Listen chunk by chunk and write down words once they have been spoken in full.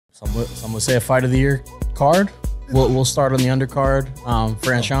Some would say a fight of the year card. We'll start on the undercard.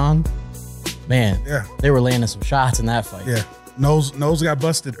 Franchon, man, they were landing some shots in that fight. Yeah, nose got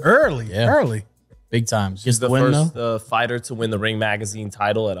busted early. Early. Big time. She's the first fighter to win the Ring Magazine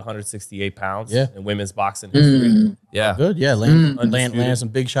title at 168 pounds in women's boxing history. Yeah. Good. Yeah, landing some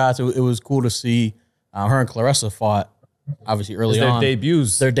big shots. It was cool to see her and Claressa fought, obviously, early on.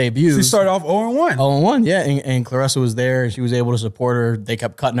 Their debuts. She started off 0-1. 0-1, yeah. And Claressa was there, and she was able to support her. They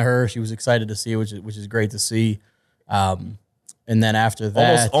kept cutting to her. She was excited to see it, which is great to see. And then after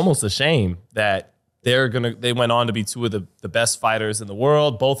that... Almost a shame that they went on to be two of the best fighters in the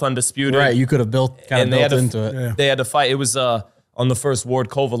world, both undisputed. Right, you could have built into it. Yeah. They had to fight. It was on the first Ward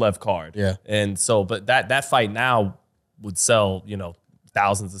Kovalev card. Yeah. And so, but that fight now would sell,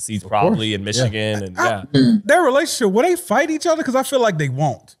 thousands of seats probably in Michigan. Yeah. And their relationship, will they fight each other? Because I feel like they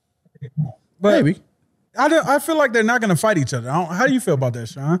won't. But maybe. I feel like they're not going to fight each other. How do you feel about that,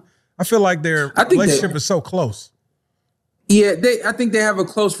 Shawn? I feel like their relationship is so close. Yeah, I think they have a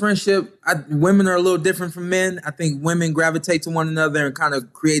close friendship. Women are a little different from men. I think women gravitate to one another and kind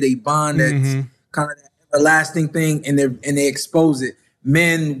of create a bond that's kind of that everlasting thing, and they expose it.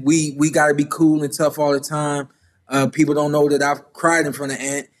 Men, we got to be cool and tough all the time. People don't know that I've cried in front of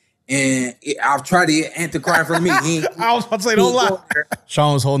Ant, and I've tried to get Ant to cry in front of me. I was about to say, don't lie.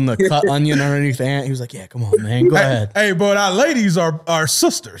 Shawn was holding the cut onion underneath the Ant. He was like, yeah, come on, man, go ahead. Hey, but our ladies are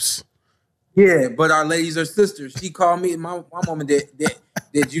sisters. Yeah, but our ladies are sisters. She called me, my woman did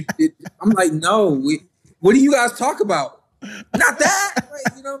I'm like, no, what do you guys talk about? Not that,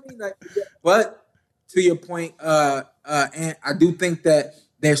 right? You know what I mean? Like, but to your point, and I do think that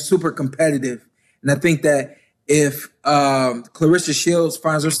they're super competitive. And I think that if Claressa Shields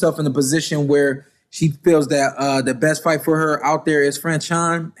finds herself in a position where she feels that the best fight for her out there is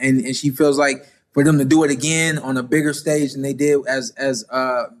Franchon, and she feels like for them to do it again on a bigger stage than they did as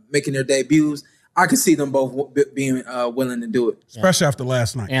making their debuts, I could see them both being willing to do it. Especially after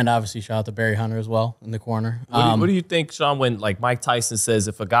last night. And obviously shout out to Barry Hunter as well in the corner. What do you think, Shawn, when like Mike Tyson says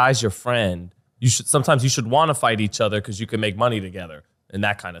if a guy's your friend, sometimes you should want to fight each other because you can make money together and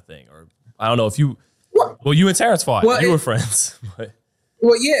that kind of thing? Or I don't know if you... Well, you and Terrence fought. You were friends.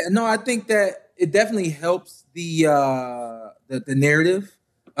 Well, yeah. No, I think that it definitely helps the narrative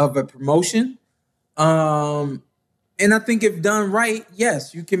of a promotion. And I think if done right,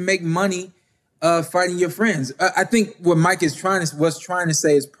 yes, you can make money fighting your friends. I think what Mike was trying to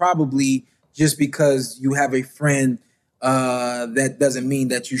say is probably just because you have a friend, that doesn't mean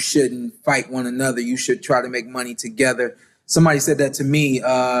that you shouldn't fight one another. You should try to make money together. Somebody said that to me.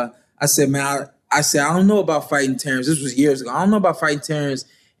 I said, man, I don't know about fighting Terrence. This was years ago. I don't know about fighting Terrence.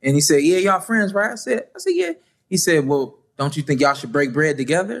 And he said, yeah, y'all friends, right? I said, yeah. He said, well, don't you think y'all should break bread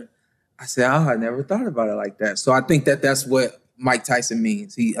together? I said, oh, I never thought about it like that. So I think that that's what Mike Tyson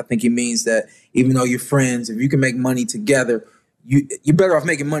means. I think he means that even though you're friends, if you can make money together, you're better off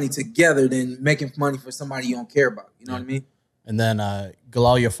making money together than making money for somebody you don't care about. You know what I mean? And then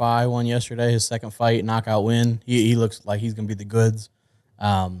Galal Yafai won yesterday, his second fight, knockout win. He looks like he's going to be the goods.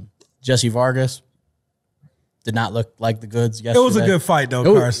 Jesse Vargas did not look like the goods yesterday. It was a good fight, though,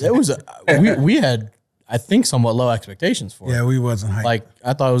 Carson. We had, I think, somewhat low expectations for it. Yeah, we wasn't hyped. Like,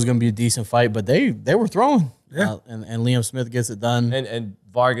 I thought it was going to be a decent fight, but they were throwing. Yeah. And Liam Smith gets it done. And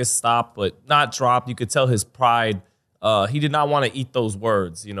Vargas stopped, but not dropped. You could tell his pride. He did not want to eat those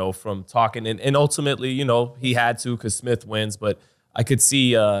words, from talking. And ultimately, he had to because Smith wins. But I could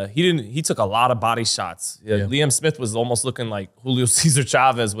see he took a lot of body shots. Yeah. Liam Smith was almost looking like Julio Cesar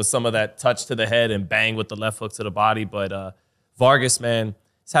Chavez with some of that touch to the head and bang with the left hook to the body. But Vargas, man,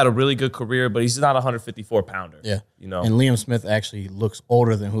 he's had a really good career, but he's not a 154-pounder. Yeah. And Liam Smith actually looks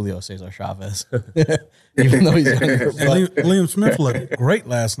older than Julio Cesar Chavez. Even though he's younger. Liam Smith looked great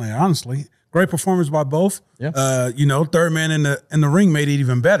last night, honestly. Great performance by both. Yeah. Third man in the ring made it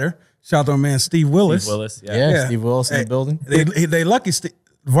even better. Shout out to my man Steve Willis. Steve Willis, yeah. Steve Willis in the building. They lucky.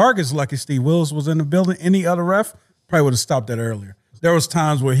 Vargas lucky Steve Willis was in the building. Any other ref probably would have stopped that earlier. There was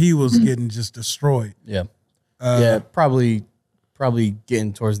times where he was getting just destroyed. Yeah. Probably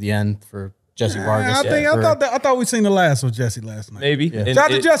getting towards the end for Jesse Vargas. I thought we seen the last of Jesse last night. Maybe. Yeah. Shout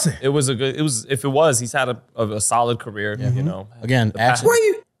out to Jesse. If it was, he's had a solid career. Yeah. Again, actually.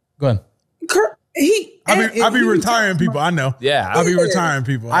 Go ahead. I'll be retiring people. I know. Yeah, I'll be retiring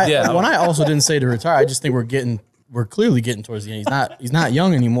people. When I also didn't say to retire, I just think we're clearly getting towards the end. He's not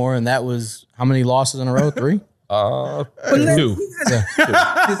young anymore, and that was how many losses in a row? 3? 2.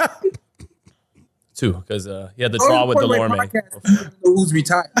 Two, because he had the draw with Delorme. Who's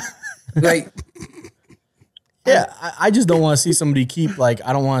retired? Yeah, I just don't want to see somebody keep I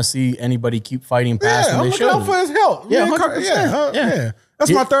don't want to see anybody keep fighting past when they should. I'm looking out for his health. Yeah, 100%. Yeah.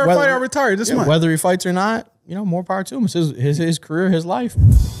 That's my third fight I retired this month. Whether he fights or not, you know, more power to him. It's his career, his life.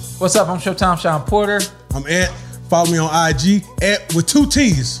 What's up? I'm Showtime Shawn Porter. I'm Ed. Follow me on IG with 2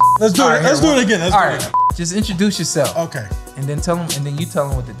 T's. Let's do it. Let's do it again. All right. Just introduce yourself. Okay. And then you tell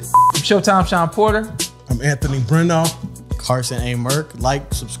them what to do. I'm Showtime Shawn Porter. I'm Anthony Brenagh. Carson Merk.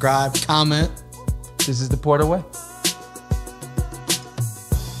 Like, subscribe, comment. This is the Porter Way.